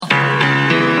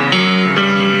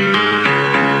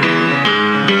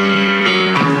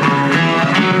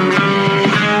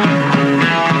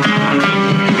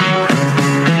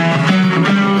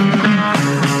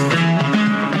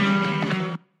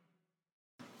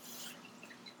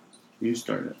You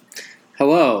started.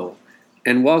 Hello,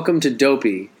 and welcome to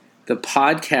Dopey, the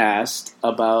podcast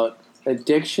about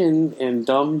addiction and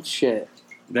dumb shit.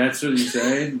 That's what you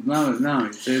say? No,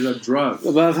 you say the drugs.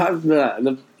 The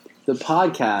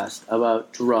podcast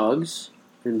about drugs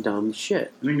and dumb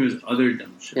shit. I think it was other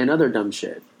dumb shit. And other dumb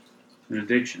shit. And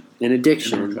addiction. And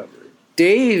addiction. And recovery.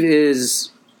 Dave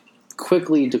is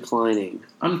quickly declining.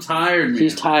 I'm tired, man.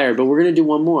 He's tired, but we're going to do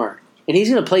one more. And he's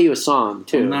going to play you a song,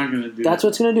 too. I'm not going to do That's that.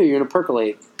 what's going to do. You're going to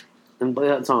percolate and play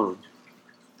that song.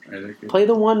 Right, okay. Play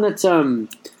the one that's, how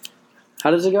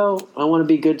does it go? I want to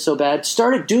be good so bad. Let's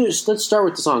start with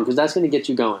the song, because that's going to get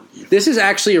you going. Yeah. This is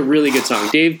actually a really good song.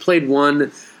 Dave played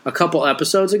one a couple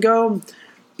episodes ago,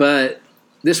 but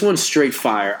this one's straight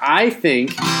fire. I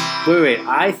think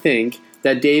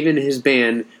that Dave and his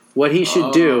band, what he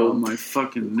should do... Oh, my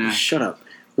fucking neck. Shut up.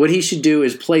 What he should do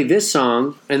is play this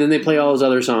song, and then they play all his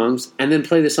other songs, and then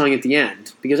play the song at the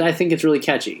end, because I think it's really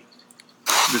catchy.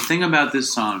 The thing about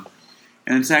this song,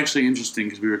 and it's actually interesting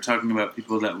because we were talking about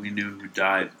people that we knew who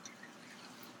died.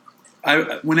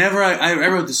 I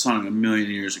wrote this song a million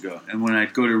years ago, and when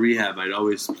I'd go to rehab, I'd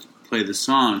always play the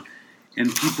song,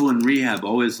 and people in rehab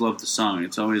always loved the song.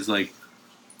 It's always like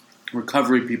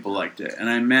recovery people liked it. And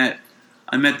I met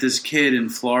this kid in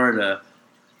Florida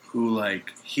who,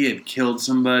 like, he had killed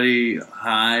somebody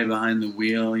high behind the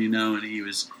wheel, you know, and he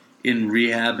was in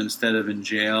rehab instead of in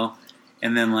jail.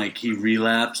 And then, like, he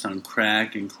relapsed on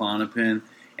crack and Klonopin,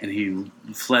 and he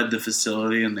fled the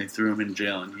facility, and they threw him in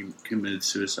jail, and he committed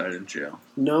suicide in jail.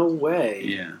 No way.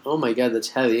 Yeah. Oh, my God, that's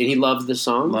heavy. And he loved the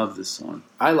song? Love this song.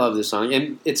 I love this song.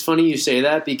 And it's funny you say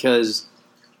that because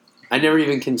I never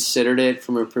even considered it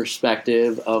from a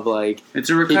perspective of, like... It's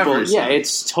a recovery song. Yeah,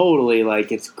 it's totally,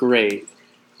 like, it's great.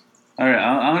 All right,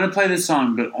 I'm going to play this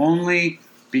song, but only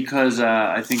because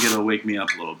I think it'll wake me up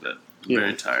a little bit. I'm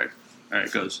very tired. All right,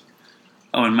 it goes.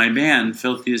 Oh, and my band,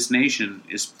 Filthiest Nation,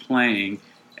 is playing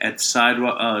at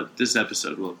Sidewalk... this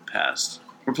episode will have passed.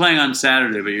 We're playing on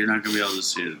Saturday, but you're not going to be able to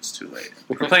see it. It's too late.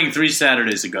 We're playing 3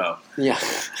 Saturdays ago. Yeah.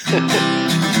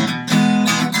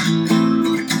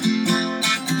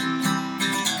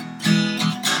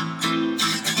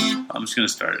 I'm just going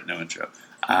to start it. No intro.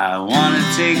 I want to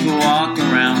take a walk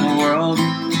around the world.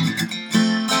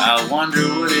 I wonder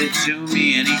would it do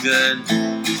me any good?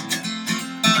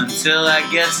 Until I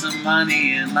get some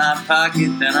money in my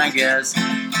pocket, then I guess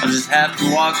I'll just have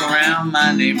to walk around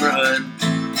my neighborhood.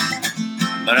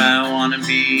 But I want to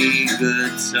be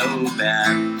good so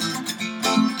bad.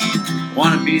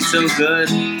 Want to be so good,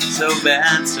 so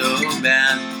bad, so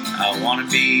bad. I want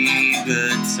to be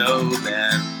good so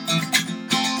bad.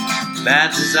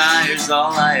 Bad desire's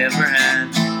all I ever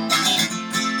had.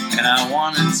 And I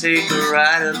want to take a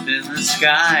ride up in the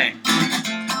sky.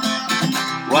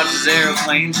 Watch as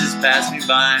aeroplanes just pass me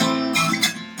by.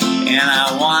 And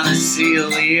I want to see a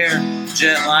Lear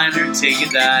jetliner take a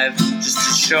dive, just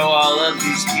to show all of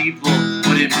these people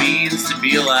what it means to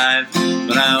be alive.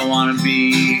 But I want to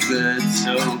be good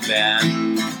so bad.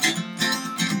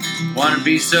 Want to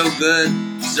be so good,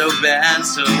 so bad,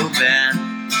 so bad.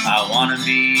 I want to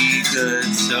be good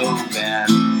so bad.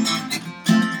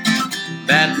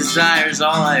 Bad desire's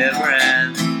all I ever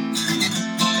had.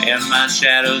 And my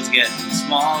shadow's getting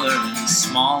smaller and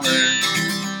smaller.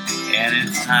 And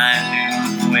it's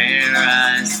time to where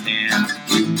I stand.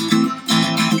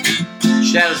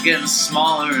 Shadow's getting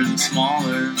smaller and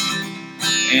smaller.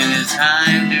 And it's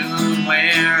time to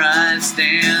where I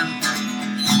stand.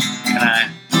 And I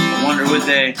wonder would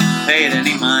they pay it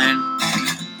any mind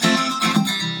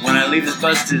when I leave this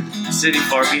busted city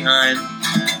far behind.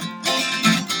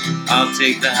 I'll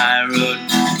take the high road,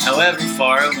 however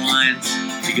far it winds,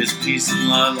 because peace and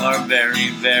love are very,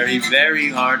 very, very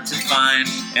hard to find.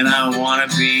 And I want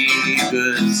to be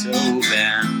good so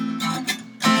bad.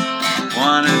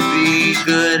 Want to be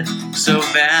good so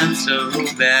bad, so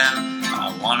bad.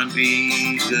 I want to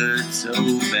be good so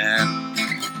bad.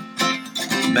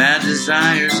 Bad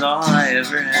desire's all I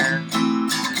ever had.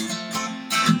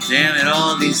 Damn it,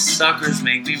 all these suckers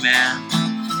make me mad.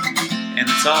 And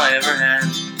it's all I ever had.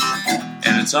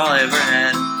 And it's all I ever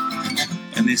had.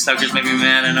 And these suckers make me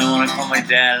mad, and I want to call my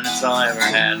dad, and it's all I ever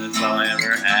had. And it's all I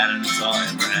ever had. And it's all I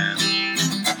ever had.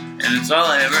 And it's all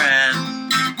I ever had.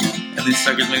 And these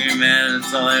suckers make me mad, and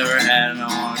it's all I ever had. And I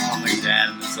want to call my dad,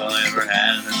 and it's all I ever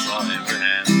had. And it's all I ever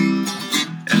had.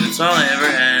 And it's all I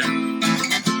ever had.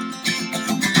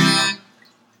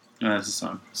 Oh, that's a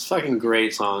song. It's a fucking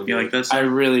great song. You dude. like this? I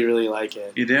really, really like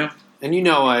it. You do? And you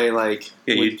know I like...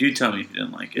 Yeah, you tell me if you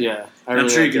didn't like it. Yeah. I'm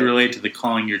sure you can relate to the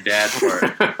calling your dad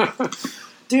part.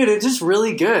 Dude, it's just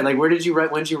really good. Like, when did you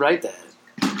write that?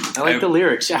 I like the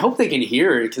lyrics. I hope they can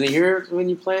hear it. Can they hear it when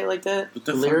you play it like that? What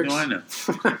the fuck lyrics? Do I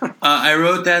know? I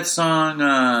wrote that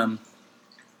song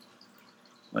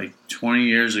like 20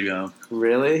 years ago.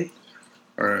 Really?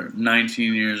 Or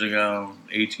 19 years ago,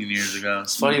 18 years ago.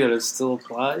 It's funny that it still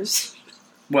applies.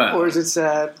 Well, or is it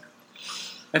sad?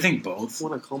 I think both. I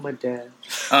want to call my dad.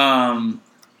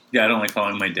 Yeah, I don't like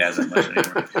calling my dad that much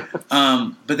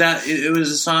anymore. But it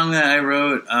was a song that I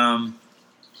wrote.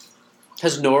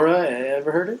 Has Nora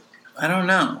ever heard it? I don't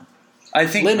know. I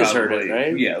think Linda's probably, heard it,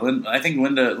 right? Yeah, I think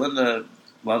Linda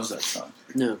loves that song.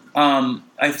 No.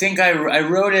 I think I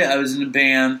wrote it. I was in a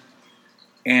band,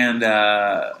 and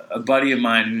a buddy of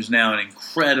mine who's now an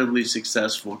incredibly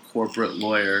successful corporate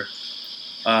lawyer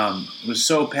was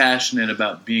so passionate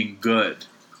about being good,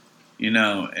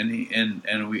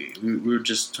 and we were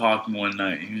just talking one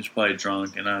night. He was probably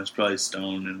drunk, and I was probably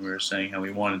stoned, and we were saying how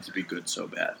we wanted to be good so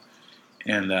bad,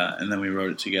 and then we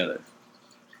wrote it together.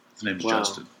 His name's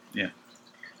Justin. Yeah.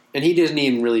 And he didn't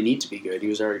even really need to be good. He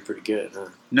was already pretty good, huh?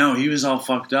 No, he was all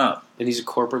fucked up. And he's a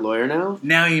corporate lawyer now?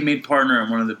 Now he made partner in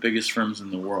one of the biggest firms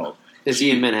in the world. Is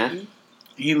he in Manhattan?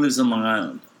 He lives in Long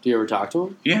Island. Do you ever talk to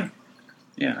him? Yeah.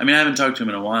 Yeah. I mean, I haven't talked to him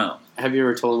in a while. Have you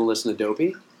ever told him to listen to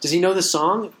Dopey? Does he know the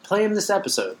song? Play him this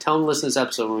episode. Tell him to listen to this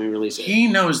episode when we release it. He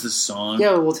knows the song.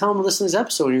 Yeah, well, tell him to listen to this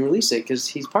episode when you release it because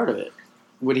he's part of it.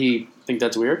 Would he think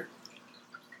that's weird?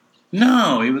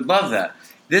 No, he would love that.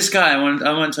 This guy, I want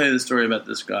to tell you the story about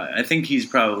this guy. I think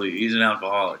he's an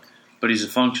alcoholic, but he's a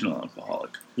functional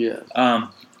alcoholic. Yeah.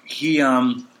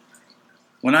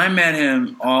 When I met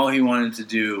him, all he wanted to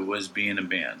do was be in a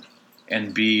band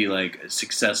and be like a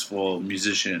successful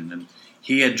musician. And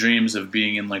he had dreams of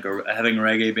being in having a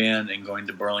reggae band and going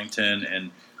to Burlington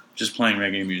and just playing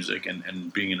reggae music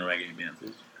and being in a reggae band.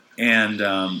 And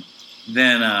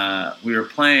then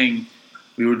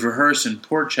we would rehearse in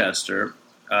Portchester.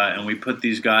 And we put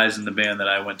these guys in the band that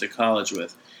I went to college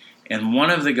with. And one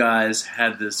of the guys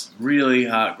had this really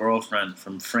hot girlfriend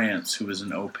from France who was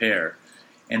an au pair.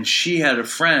 And she had a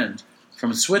friend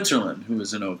from Switzerland who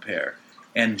was an au pair.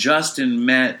 And Justin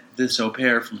met this au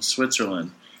pair from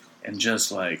Switzerland and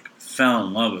just, fell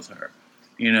in love with her.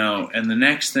 And the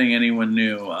next thing anyone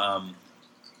knew,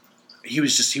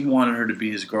 he wanted her to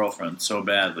be his girlfriend so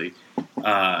badly.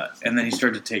 And then he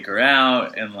started to take her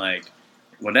out and,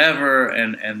 whatever,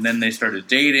 and then they started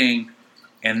dating,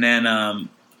 and then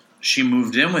she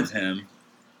moved in with him.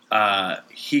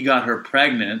 He got her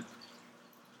pregnant,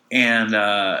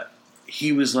 and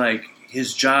he was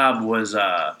his job was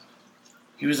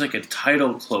he was like a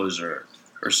title closer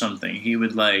or something. He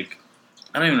would I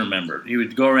don't even remember. He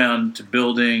would go around to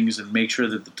buildings and make sure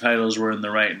that the titles were in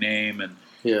the right name, and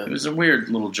it was a weird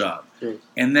little job. Yeah.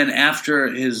 And then after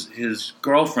his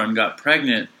girlfriend got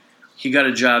pregnant, he got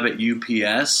a job at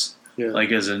UPS,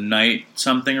 as a night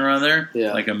something or other,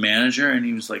 like a manager, and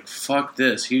he was like, fuck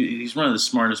this. He's one of the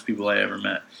smartest people I ever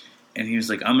met. And he was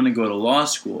like, I'm going to go to law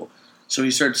school. So he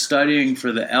starts studying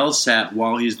for the LSAT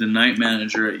while he's the night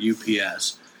manager at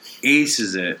UPS,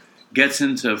 aces it, gets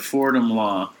into Fordham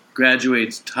Law,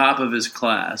 graduates top of his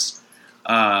class.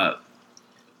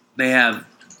 They have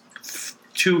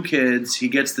 2 kids. He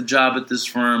gets the job at this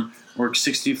firm, works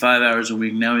 65 hours a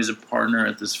week. Now he's a partner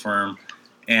at this firm.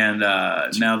 And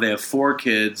now they have 4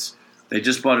 kids. They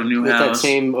just bought a new house. With that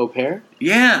same au pair?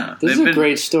 Yeah. This is a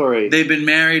great story. They've been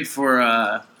married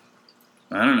for,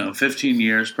 15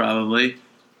 years probably.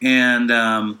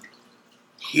 And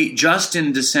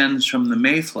Justin descends from the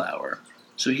Mayflower.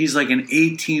 So he's like an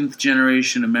 18th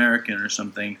generation American or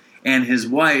something. And his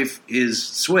wife is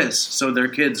Swiss. So their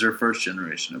kids are first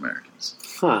generation Americans.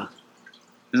 Huh.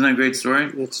 Isn't that a great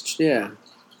story? It's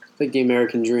like the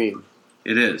American dream.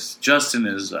 It is. Justin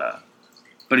is,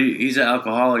 but he's an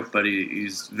alcoholic, but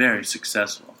he's very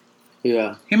successful.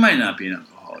 Yeah. He might not be an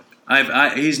alcoholic.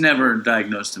 He's never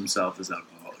diagnosed himself as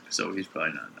alcoholic, so he's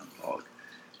probably not an alcoholic.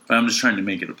 But I'm just trying to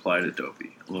make it apply to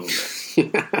Dopey a little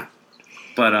bit.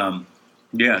 But,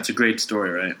 it's a great story,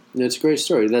 right? It's a great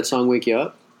story. Did that song wake you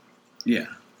up? Yeah,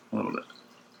 a little bit.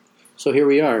 So here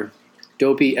we are.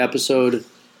 Dopey episode...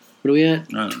 What are we at?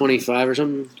 25 or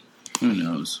something? Who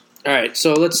knows? All right,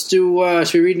 so let's do...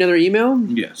 should we read another email?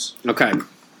 Yes. Okay.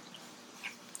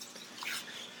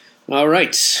 All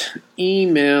right.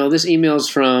 Email. This email's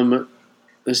from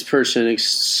this person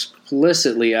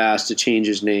explicitly asked to change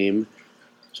his name.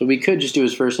 So we could just do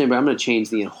his first name, but I'm going to change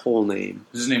the whole name.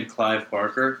 Is his name Clive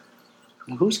Parker?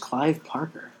 Who's Clive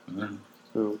Parker?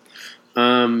 Mm-hmm.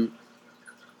 Oh.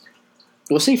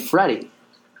 We'll say Freddie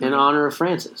in honor of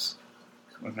Francis.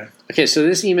 Okay, so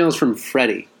this email is from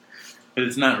Freddie. But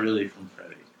it's not really from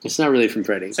Freddie. It's not really from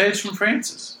Freddie. Say it's from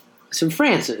Francis. It's from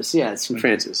Francis. Yeah, it's from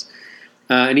Francis.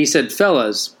 And he said,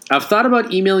 fellas, I've thought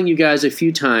about emailing you guys a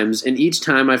few times, and each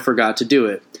time I forgot to do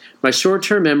it. My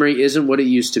short-term memory isn't what it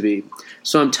used to be.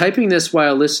 So I'm typing this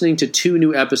while listening to 2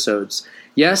 new episodes.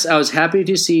 Yes, I was happy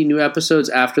to see new episodes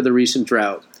after the recent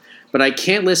drought. But I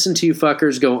can't listen to you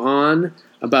fuckers go on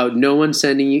about no one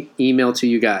sending email to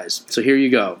you guys. So here you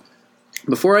go.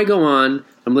 Before I go on,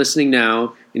 I'm listening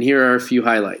now, and here are a few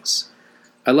highlights.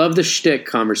 I love the shtick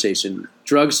conversation.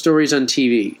 Drug stories on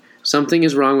TV. Something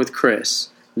is wrong with Chris.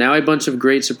 Now a bunch of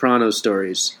great Sopranos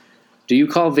stories. Do you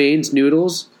call veins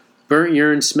noodles? Burnt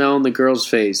urine smell in the girl's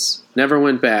face. Never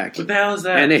went back. What the hell is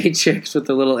that? NA chicks with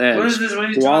the little edge. What is this? What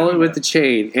are you Wallet talking with about? the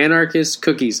chain. Anarchist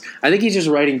cookies. I think he's just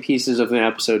writing pieces of an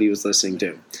episode he was listening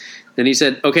to. Then he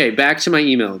said, okay, back to my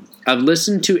email. I've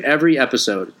listened to every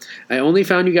episode. I only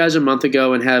found you guys a month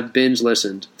ago and have binge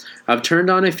listened. I've turned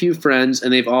on a few friends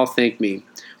and they've all thanked me.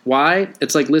 Why?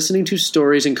 It's like listening to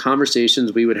stories and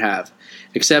conversations we would have.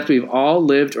 Except we've all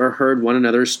lived or heard one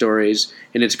another's stories,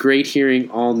 and it's great hearing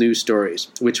all new stories,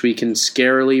 which we can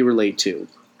scarily relate to.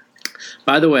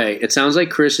 By the way, it sounds like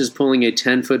Chris is pulling a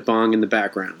 10-foot bong in the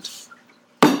background.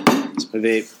 It's my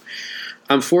vape.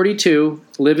 I'm 42,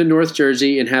 live in North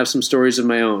Jersey, and have some stories of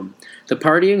my own. The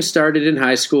partying started in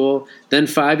high school, then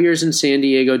 5 years in San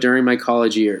Diego during my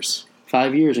college years.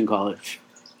 5 years in college.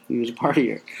 He was a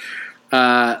partier.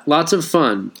 Lots of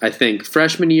fun, I think.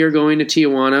 Freshman year going to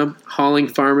Tijuana, hauling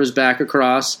farmers back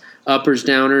across, uppers,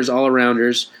 downers,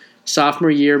 all-arounders. Sophomore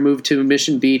year moved to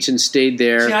Mission Beach and stayed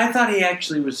there. See, I thought he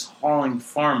actually was hauling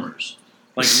farmers.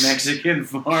 Like Mexican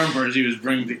farmers he was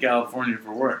bringing to California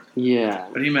for work. Yeah.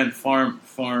 But he meant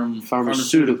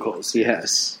Pharmaceuticals,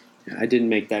 yes. Yeah, I didn't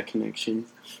make that connection.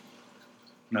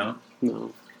 No?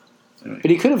 No. Anyway.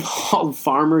 But he could have hauled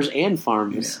farmers and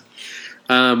farms.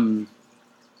 Yeah.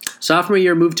 Sophomore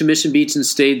year, moved to Mission Beach and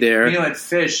stayed there. You know, at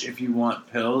Fish, if you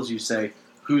want pills, you say,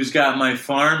 who's got my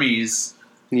farmies?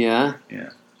 Yeah?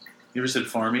 Yeah. You ever said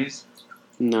farmies?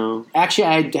 No. Actually,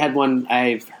 I had one,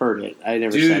 I've heard it. I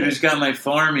never said it. Dude, who's got my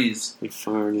farmies? My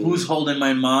farmies. Who's holding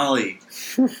my molly?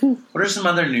 What are some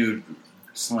other new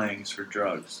slangs for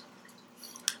drugs?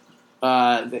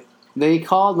 They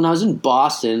called, when I was in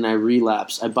Boston, I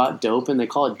relapsed. I bought dope, and they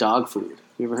call it dog food.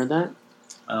 You ever heard that?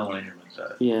 I don't want to hear about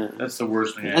that. Yeah. That's the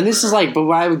worst thing I And this ever is like, but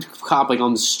I would cop like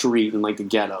on the street in like the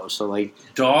ghetto. So like,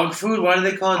 dog food? Why do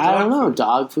they call it dog food? I don't know,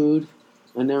 dog food.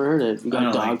 I never heard it. You I got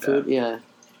don't dog like food? that. Yeah.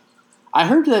 I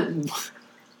heard that. I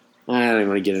don't even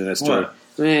want to get into that story. What?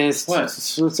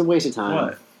 It's a waste of time.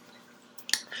 What?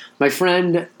 My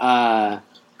friend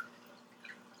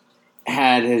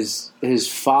had his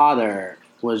father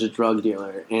was a drug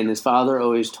dealer, and his father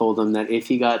always told him that if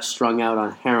he got strung out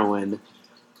on heroin,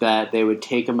 that they would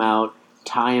take him out,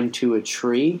 tie him to a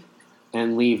tree,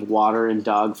 and leave water and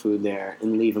dog food there,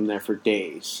 and leave him there for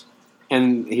days.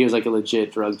 And he was like a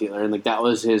legit drug dealer, and like that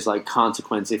was his like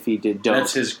consequence if he did dope.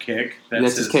 That's his kick.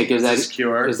 That's his kick. That's his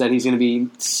cure. Is that he's going to be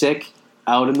sick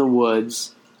out in the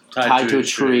woods, tied to a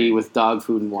tree with dog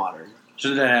food and water. So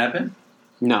did that happen?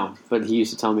 No, but he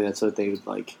used to tell me that's what they would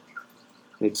like.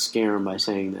 They'd scare him by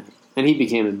saying that, and he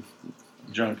became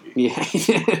Junkie. Yeah.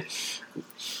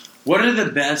 What are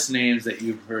the best names that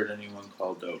you've heard anyone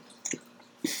call dope?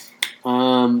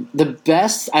 The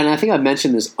best, and I think I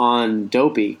mentioned this on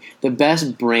Dopey, the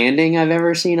best branding I've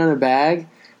ever seen on a bag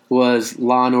was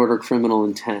Law and Order Criminal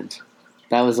Intent.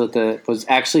 That was what was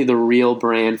actually the real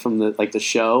brand from the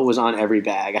show was on every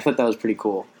bag. I thought that was pretty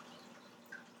cool.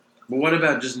 But what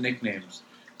about just nicknames?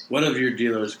 What have your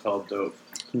dealers called dope?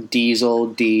 Diesel,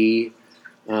 D,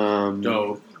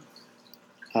 Dope.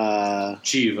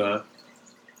 Chiva.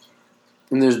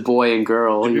 And there's boy and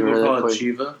girl. Do people call it boy?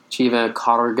 Chiva? Chiva,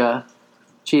 Carga.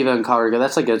 Chiva and Carga.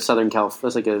 That's like a Southern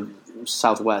That's like a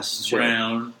Southwest shit.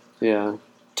 Brown. Yeah.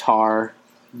 Tar.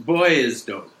 Boy is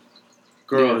dope.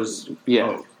 Girl is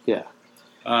dope. Yeah.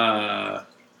 The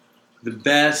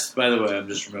best, by the way, I'm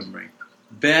just remembering.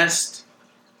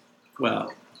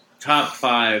 Top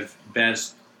 5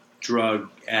 best drug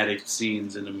addict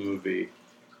scenes in a movie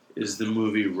is the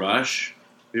movie Rush.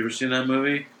 Have you ever seen that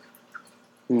movie?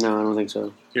 No, I don't think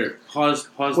so. Here, pause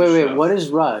the show. Wait, what is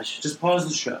Rush? Just pause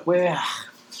the show. Wait,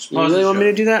 Just you pause really the want show. me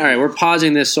to do that? All right, we're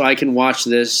pausing this so I can watch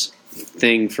this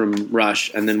thing from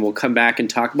Rush, and then we'll come back and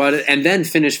talk about it, and then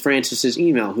finish Francis's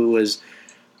email, who was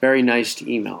very nice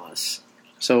to email us.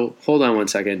 So hold on one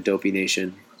second, Dopey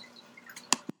Nation.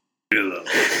 Hello.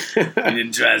 You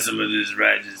didn't try some of this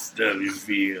righteous stuff you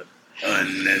feel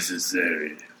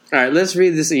unnecessary. All right, let's read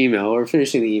this email. We're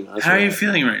finishing the email. That's How are all you right.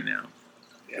 feeling right now?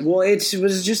 Well, it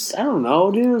was just, I don't know,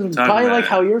 dude. Talk Probably about like it.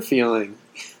 how you're feeling.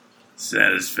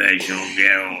 Satisfaction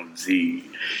guaranteed.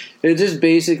 It just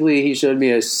basically, he showed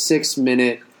me a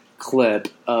 6-minute clip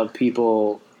of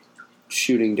people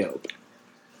shooting dope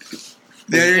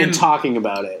and talking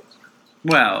about it.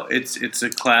 Well, it's a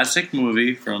classic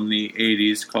movie from the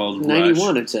 80s called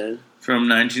 91, Rush. it said. From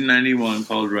 1991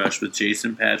 called Rush with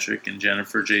Jason Patric and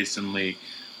Jennifer Jason Leigh,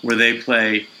 where they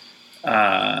play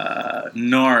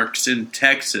narcs in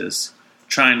Texas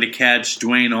trying to catch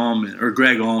Greg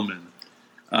Allman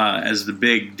as the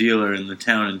big dealer in the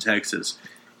town in Texas.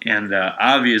 And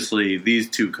obviously these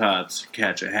two cops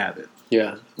catch a habit.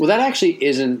 Yeah. Well, that actually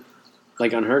isn't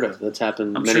unheard of. That's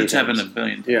happened I'm many sure it's times. happened a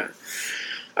billion times. Yeah.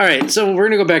 All right, so we're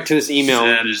going to go back to this email.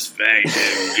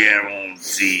 Satisfaction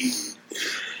guaranteed.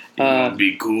 You're going to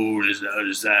be cool as the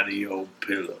other side of your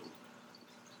pillow.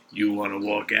 You want to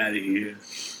walk out of here,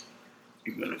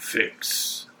 you're going to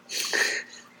fix.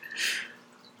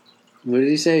 What did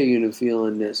he say? You're going to feel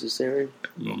unnecessary?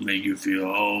 I'm going to make you feel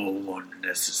all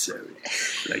unnecessary.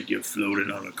 Like you're floating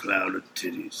on a cloud of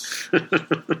titties.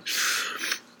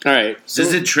 All right. So,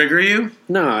 does it trigger you?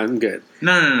 No, I'm good.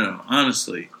 No.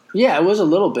 Honestly. Yeah, it was a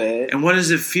little bit. And what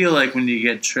does it feel like when you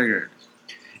get triggered?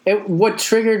 What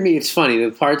triggered me, it's funny,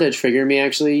 the part that triggered me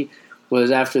actually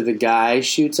was after the guy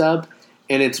shoots up,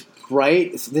 and it's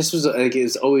right, this was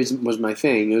it always was my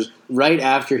thing, it was right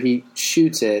after he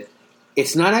shoots it.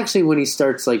 It's not actually when he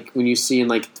starts, when you see in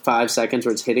 5 seconds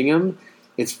where it's hitting him,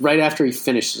 it's right after he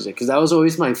finishes it, because that was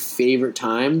always my favorite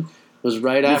time. Was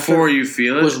right after before you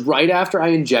feel it. Was right after I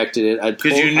injected it.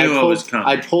 Because you knew it was coming.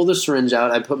 I'd pull the syringe out.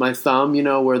 I'd put my thumb,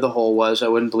 where the hole was. I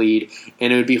wouldn't bleed,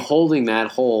 and it would be holding that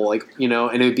hole, and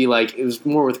it would be it was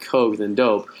more with coke than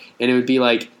dope, and it would be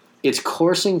it's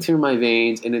coursing through my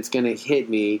veins, and it's going to hit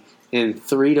me in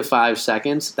 3 to 5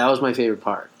 seconds. That was my favorite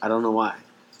part. I don't know why.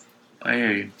 I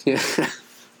hear you.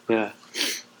 Yeah.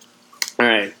 All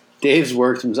right. Dave's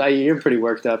worked himself. You're pretty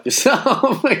worked up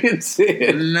yourself. I can see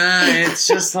it. Nah, it's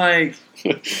just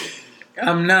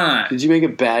I'm not. Did you make a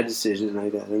bad decision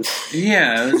like that?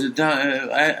 Yeah, it was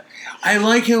I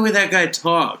like it when that guy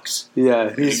talks.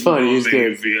 Yeah, he's funny. He's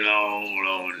good. Feel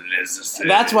all unnecessary.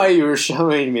 That's why you were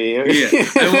showing me. Yeah,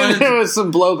 there was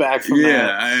some blowback from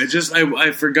that. Yeah,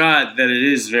 I forgot that it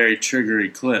is a very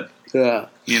triggery clip. Yeah,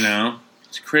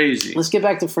 it's crazy. Let's get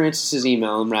back to Francis's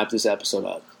email and wrap this episode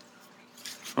up.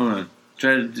 Hold on.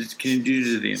 Can you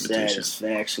do the invitation?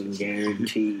 Satisfaction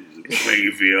guaranteed. Make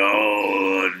you feel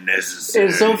all unnecessary.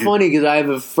 It's so funny because I have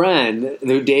a friend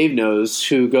who Dave knows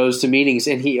who goes to meetings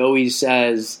and he always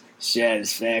says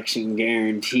satisfaction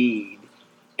guaranteed,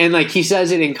 and he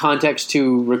says it in context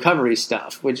to recovery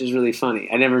stuff, which is really funny.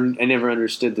 I never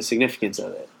understood the significance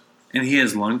of it. And he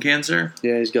has lung cancer?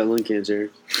 Yeah, he's got lung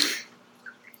cancer.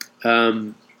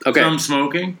 Okay. From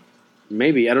smoking?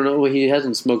 Maybe. I don't know. Well, he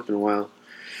hasn't smoked in a while.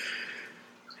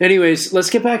 Anyways,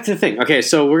 let's get back to the thing. Okay,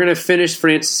 so we're going to finish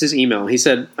Francis's email. He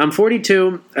said, I'm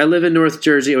 42. I live in North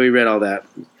Jersey. Oh, we read all that.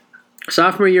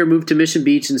 Sophomore year, moved to Mission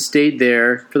Beach and stayed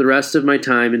there for the rest of my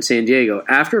time in San Diego.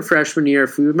 After freshman year, a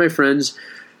few of my friends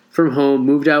from home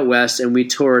moved out west, and we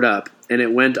tore it up, and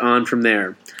it went on from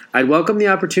there. I'd welcome the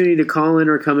opportunity to call in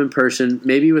or come in person,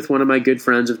 maybe with one of my good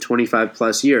friends of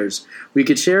 25-plus years. We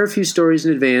could share a few stories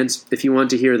in advance if you want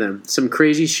to hear them. Some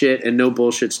crazy shit and no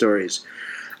bullshit stories.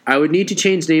 I would need to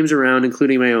change names around,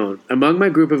 including my own. Among my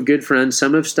group of good friends,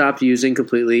 some have stopped using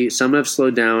completely, some have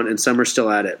slowed down, and some are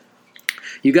still at it.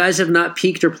 You guys have not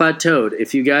peaked or plateaued.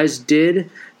 If you guys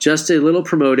did just a little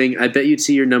promoting, I bet you'd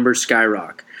see your numbers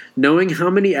skyrocket. Knowing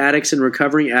how many addicts and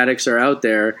recovering addicts are out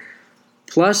there,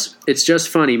 plus, it's just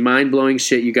funny, mind-blowing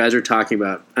shit you guys are talking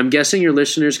about. I'm guessing your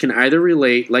listeners can either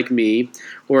relate, like me,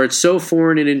 or it's so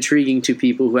foreign and intriguing to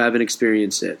people who haven't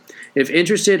experienced it. If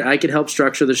interested, I could help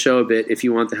structure the show a bit if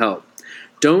you want the help.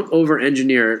 Don't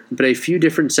over-engineer, but a few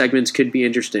different segments could be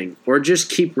interesting. Or just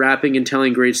keep rapping and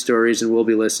telling great stories and we'll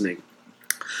be listening.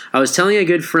 I was telling a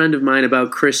good friend of mine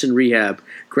about Chris in rehab,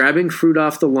 grabbing fruit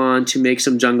off the lawn to make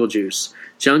some jungle juice.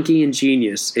 Junkie and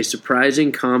genius, a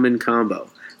surprising common combo.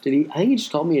 I think he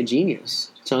just called me a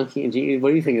genius. Junkie and genius. What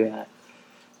do you think of that?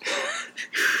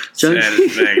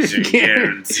 Satisfaction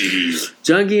guaranteed.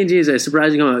 Junkie and genius, a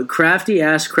surprising combo. Crafty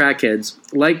ass crackheads.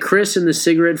 Like Chris in the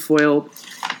cigarette foil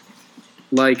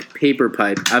like paper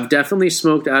pipe. I've definitely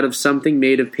smoked out of something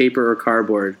made of paper or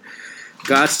cardboard.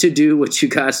 Gots to do what you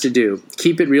gots to do.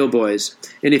 Keep it real, boys.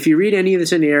 And if you read any of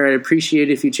this in the air, I'd appreciate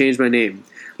it if you change my name.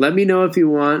 Let me know if you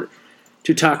want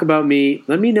to talk about me.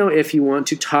 Let me know if you want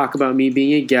to talk about me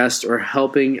being a guest or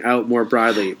helping out more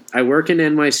broadly. I work in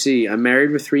NYC. I'm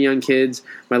married with 3 young kids.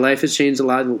 My life has changed a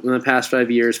lot in the past 5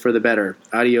 years for the better.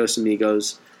 Adios,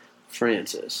 amigos.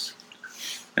 Francis.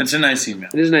 That's a nice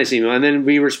email. It is a nice email. And then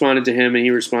we responded to him, and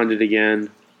he responded again.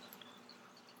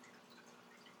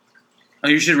 Oh,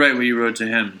 you should write what you wrote to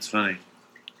him. It's funny.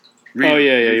 Oh,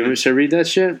 yeah. Should I read that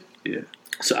shit? Yeah.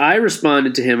 So I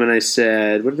responded to him and I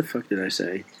said, what the fuck did I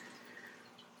say?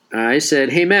 I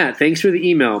said, hey, Matt, thanks for the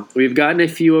email. We've gotten a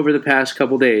few over the past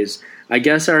couple days. I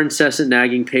guess our incessant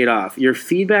nagging paid off. Your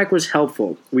feedback was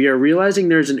helpful. We are realizing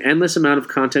there's an endless amount of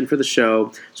content for the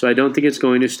show, so I don't think it's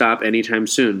going to stop anytime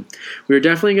soon. We are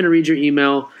definitely going to read your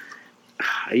email.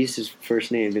 I used his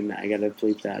first name, didn't I? I got to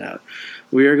bleep that out.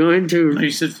 We are going to... No,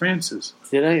 you said Francis.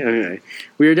 Did I? Okay.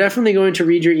 We are definitely going to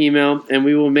read your email, and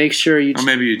we will make sure you... Or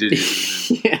maybe you did.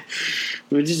 Yeah.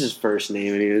 Which is his first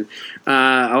name. Anyway.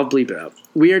 I'll bleep it out.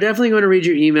 We are definitely going to read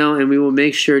your email, and we will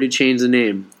make sure to change the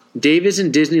name. Dave is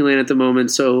in Disneyland at the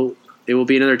moment, so it will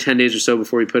be another 10 days or so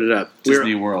before we put it up.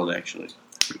 Disney World, actually.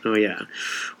 Oh, yeah.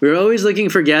 We're always looking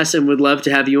for guests and would love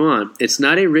to have you on. It's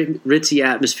not a ritzy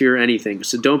atmosphere or anything,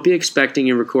 so don't be expecting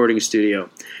a recording studio.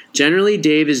 Generally,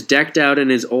 Dave is decked out in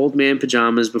his old man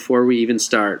pajamas before we even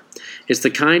start. It's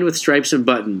the kind with stripes and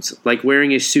buttons, like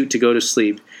wearing a suit to go to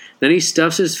sleep. Then he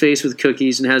stuffs his face with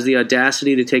cookies and has the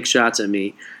audacity to take shots at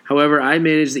me. However, I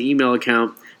manage the email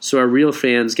account, so our real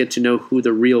fans get to know who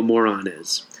the real moron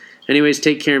is. Anyways,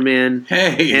 take care, man.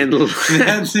 Hey, and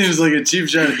that seems like a cheap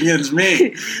shot against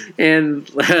me. And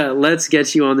let's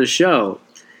get you on the show.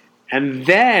 And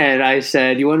then I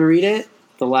said, you want to read it?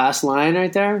 The last line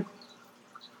right there?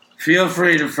 Feel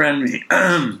free to friend me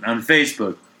on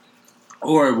Facebook.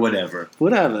 Or whatever.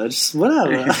 Whatever. Just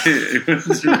whatever.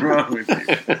 What's wrong with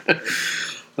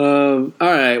you? All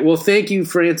right. Well, thank you,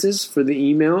 Francis, for the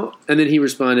email. And then he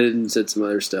responded and said some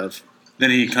other stuff.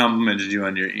 Then he complimented you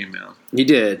on your email. He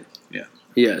did. Yeah.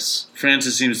 Yes.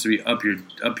 Francis seems to be up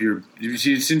your. You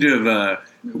seem to have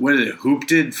what is it?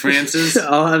 Hooped Francis.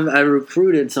 I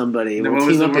recruited somebody. We'll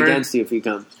team up against you if you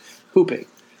come. Hooping.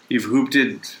 You've hooped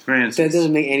Francis. That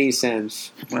doesn't make any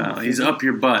sense. Well, he's up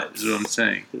your butt, is what I'm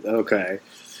saying. Okay.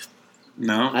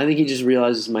 No? I think he just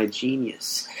realizes my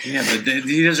genius. Yeah, but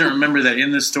he doesn't remember that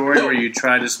in the story where you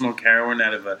tried to smoke heroin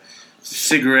out of a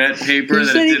cigarette paper he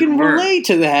that said it he didn't can work. relate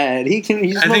to that. He can.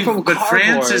 He's from cardboard. But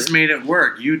Francis made it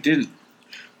work. You didn't.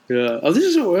 Yeah. Oh,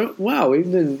 this is wow.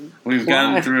 We've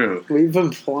gotten through. We've been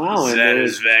plowing.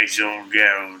 Satisfaction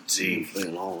guarantee.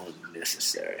 Been all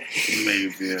unnecessary. Make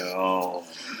you feel all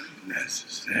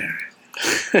necessary.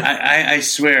 I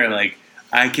swear, like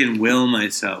I can will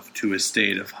myself to a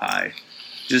state of high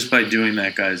just by doing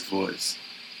that guy's voice.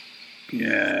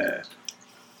 Yeah.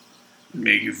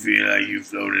 Make you feel like you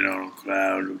floated on a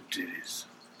cloud of titties.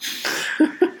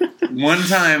 One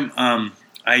time,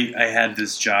 I had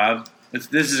this job.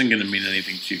 This isn't going to mean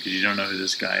anything to you because you don't know who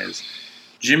this guy is.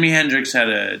 Jimi Hendrix had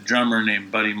a drummer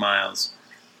named Buddy Miles.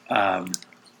 I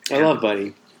love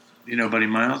Buddy. You know Buddy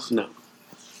Miles? No.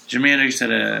 Jimi Hendrix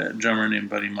had a drummer named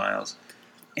Buddy Miles.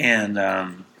 And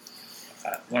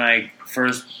when I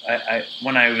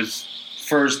was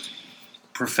first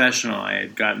professional, I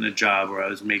had gotten a job where I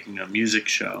was making a music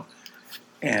show,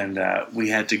 and we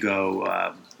had to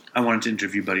go. I wanted to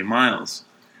interview Buddy Miles,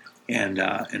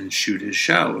 and shoot his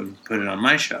show and put it on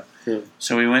my show. Yeah.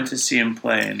 So we went to see him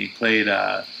play, and he played,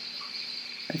 I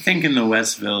think, in the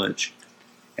West Village,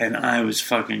 and I was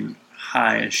fucking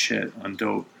high as shit on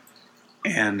dope,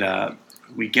 and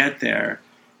we get there,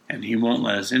 and he won't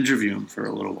let us interview him for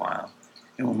a little while,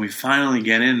 and when we finally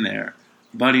get in there,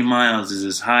 Buddy Miles is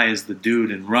as high as the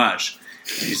dude in Rush.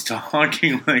 And he's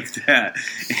talking like that.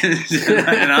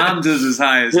 And I'm just as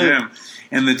high as him.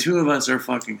 And the two of us are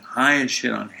fucking high as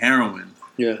shit on heroin.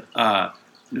 Yeah. But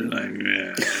we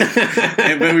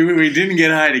didn't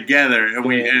get high together. And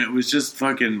it was just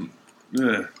fucking...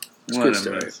 Ugh, it's a good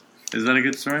story. Is that a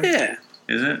good story? Yeah.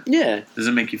 Is it? Yeah. Does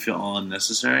it make you feel all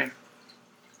unnecessary?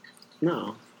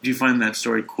 No. Do you find that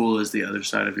story cool as the other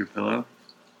side of your pillow?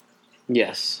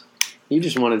 Yes. You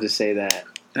just wanted to say that.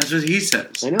 That's what he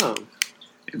says. I know.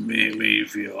 It made me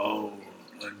feel all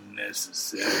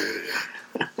unnecessary.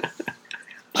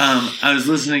 I was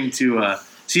listening to...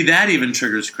 see, that even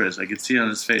triggers Chris. I could see it on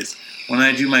his face. When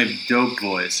I do my dope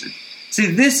voice. See,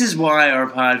 this is why our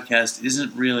podcast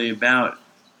isn't really about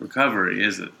recovery,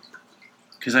 is it?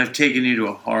 Because I've taken you to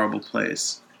a horrible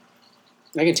place.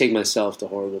 I can take myself to a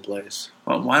horrible place.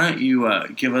 Well, why don't you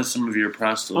give us some of your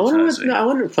proselytizing? I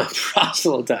wonder if my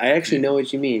proselyte. I actually know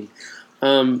what you mean.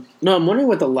 No, I'm wondering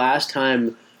what the last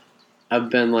time I've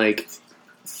been like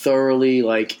thoroughly,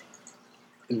 like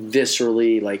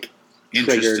viscerally, like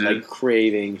triggered, like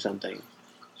craving something.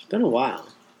 It's been a while.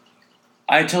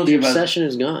 I told you about the obsession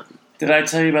is gone. Did I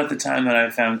tell you about the time that I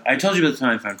found? I told you about the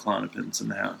time I found Klonopins in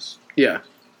the house. Yeah,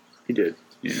 you did.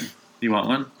 Yeah, you want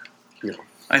one? No.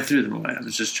 I threw them away. I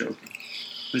was just joking.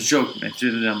 I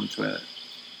threw them down the toilet.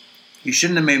 You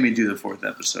shouldn't have made me do the 4th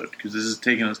episode, because this is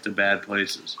taking us to bad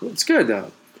places. It's good,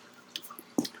 though.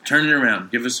 Turn it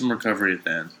around. Give us some recovery at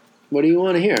the end. What do you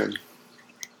want to hear?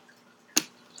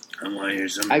 I want to hear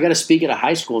something. I got to speak at a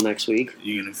high school next week.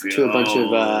 You're going to feel to a bunch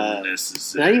of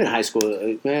not even high school.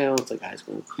 Well, it's like high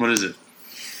school. What is it?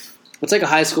 It's like a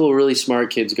high school where really smart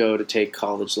kids go to take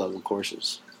college level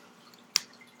courses.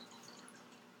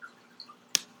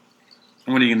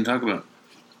 And what are you going to talk about?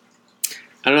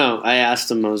 I don't know. I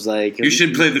asked him. I was like, you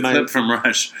should play the clip from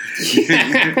Rush.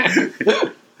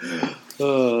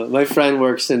 My friend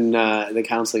works in the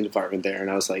counseling department there, and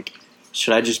I was like,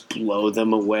 should I just blow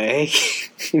them away?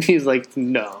 And he's like,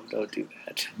 no, don't do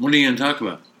that. What are you going to talk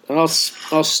about? I'll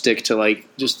stick to like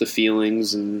just the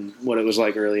feelings and what it was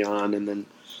like early on, and then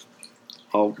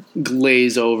I'll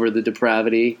glaze over the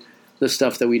depravity, the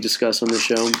stuff that we discuss on the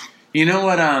show. You know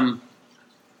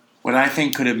what I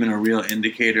think could have been a real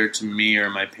indicator to me or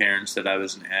my parents that I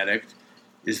was an addict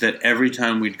is that every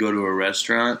time we'd go to a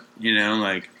restaurant,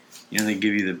 they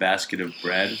give you the basket of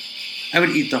bread. I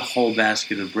would eat the whole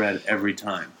basket of bread every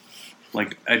time.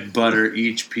 Like, I'd butter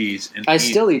each piece. And I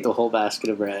still eat the whole basket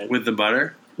of bread. With the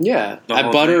butter? Yeah.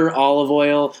 I butter, olive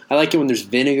oil. I like it when there's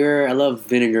vinegar. I love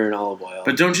vinegar and olive oil.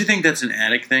 But don't you think that's an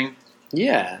addict thing?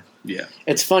 Yeah. Yeah.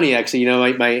 It's funny, actually.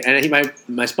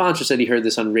 My sponsor said he heard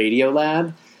this on Radio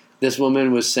Lab. This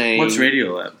woman was saying... What's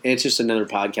Radio Lab? It's just another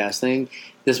podcast thing.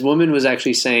 This woman was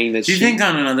actually saying that Do you think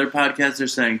on another podcast they're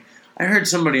saying... I heard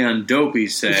somebody on Dopey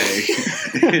say...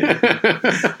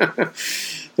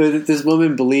 This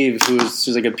woman believed, she was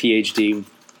like a PhD,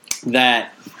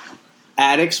 that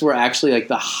addicts were actually like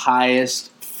the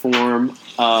highest form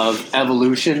of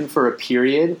evolution for a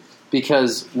period,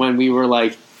 because when we were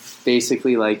like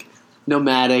basically like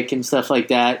nomadic and stuff like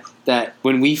that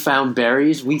when we found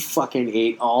berries, we fucking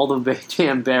ate all the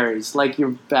damn berries, like your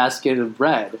basket of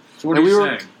bread. So what are you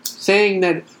saying? Saying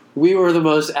that we were the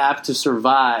most apt to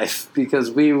survive because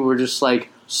we were just like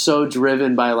so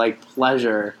driven by like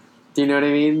pleasure. Do you know what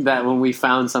I mean? That when we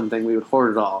found something, we would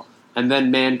hoard it all. And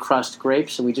then man crushed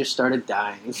grapes and we just started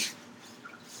dying.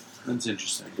 That's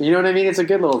interesting. You know what I mean? It's a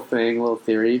good little thing, little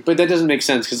theory. But that doesn't make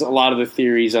sense because a lot of the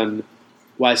theories on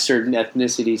why certain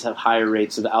ethnicities have higher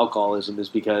rates of alcoholism is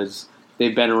because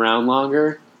they've been around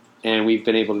longer and we've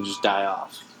been able to just die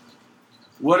off.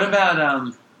 What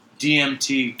about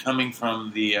DMT coming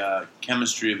from the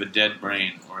chemistry of a dead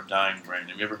brain or a dying brain?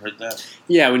 Have you ever heard that?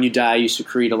 Yeah, when you die, you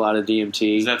secrete a lot of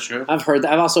DMT. Is that true? I've heard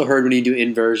that. I've also heard when you do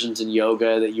inversions in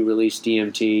yoga that you release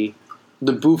DMT.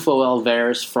 The Bufo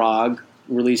alvarez frog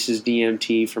releases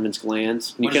DMT from its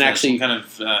glands. What is that, some kind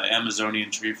of Amazonian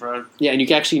tree frog? Yeah, and you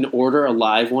can actually order a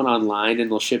live one online, and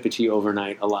they'll ship it to you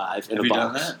overnight alive in a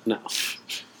box. Have you done that?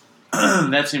 No.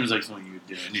 That seems like something you would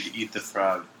do. I need to eat the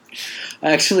frog.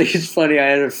 Actually, it's funny. I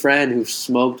had a friend who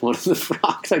smoked one of the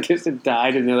frogs. I guess it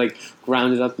died, and they like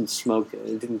ground it up and smoked it.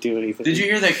 It didn't do anything. Did you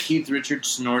hear that Keith Richards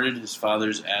snorted his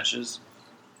father's ashes?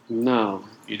 No.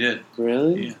 He did.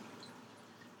 Really? Yeah.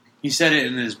 He said it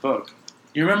in his book.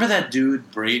 You remember that dude,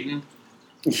 Brayton?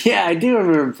 Yeah, I do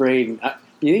remember Brayton.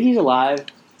 You think he's alive?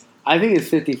 I think it's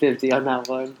 50-50 on that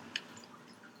one.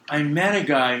 I met a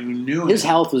guy who knew him. His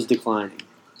health was declining.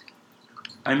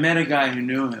 I met a guy who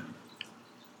knew him.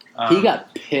 He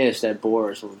got pissed at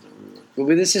Boris. But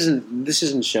this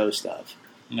isn't show stuff.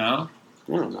 No?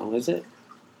 I don't know, is it?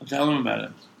 Tell him about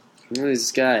it. Who is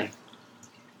this guy?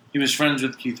 He was friends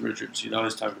with Keith Richards. He'd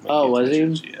always talk about Oh, Keith was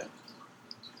Richards. he? Yeah.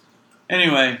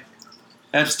 Anyway,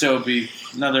 that's Dopey.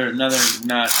 Another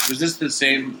not. Was this the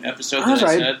same episode that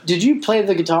I said? Did you play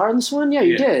the guitar in this one? Yeah,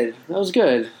 you did. That was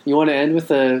good. You want to end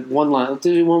with a one line? Let's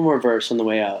do one more verse on the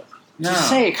way out. No. Just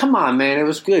say it. Come on, man. It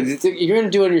was good. You're going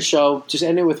to do it on your show. Just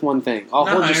end it with one thing. I'll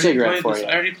hold your cigarette for you.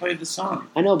 I already played the song.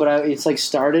 I know, but it's like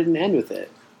start it and end with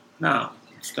it. No.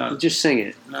 It's done. Just sing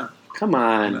it. No. Come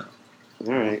on. No.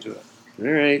 All right. Do it.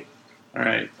 All right. All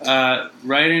right.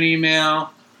 Write an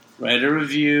email. Write a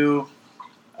review.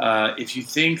 If you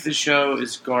think the show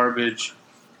is garbage,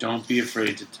 don't be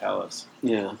afraid to tell us.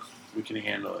 Yeah. We can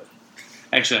handle it.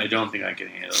 Actually, I don't think I can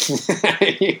handle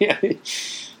it.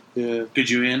 Yeah. Could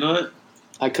you handle it?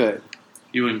 I could.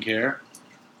 You wouldn't care?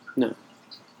 No.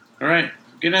 All right.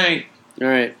 Good night. All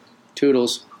right.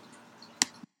 Toodles.